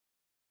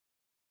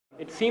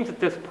It seems at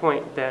this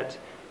point that,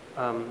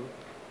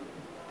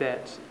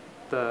 that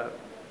the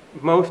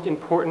most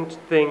important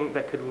thing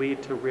that could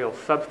lead to real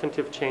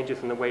substantive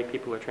changes in the way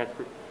people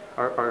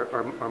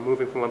are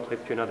moving from one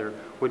place to another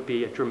would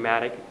be a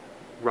dramatic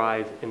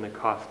rise in the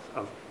costs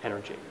of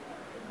energy,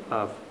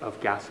 of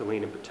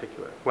gasoline in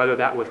particular. Whether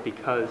that was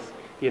because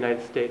the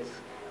United States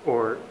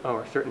or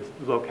certain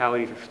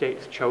localities or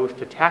states chose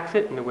to tax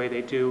it in the way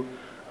they do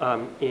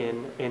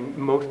in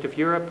most of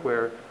Europe,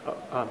 where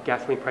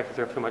gasoline prices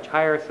are so much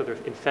higher, so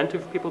there's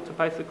incentive for people to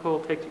bicycle,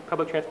 take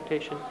public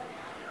transportation,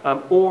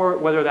 or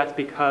whether that's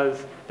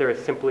because there is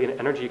simply an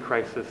energy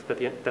crisis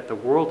that the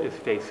world is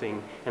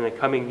facing in the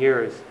coming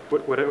years.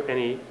 Whatever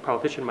any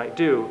politician might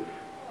do,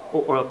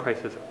 oil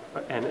prices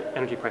and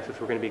energy prices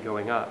were going to be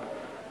going up.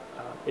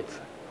 It's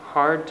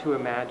hard to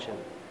imagine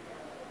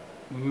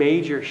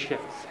major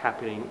shifts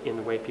happening in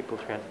the way people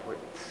transport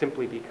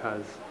simply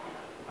because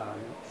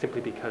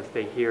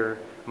they hear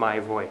my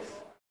voice.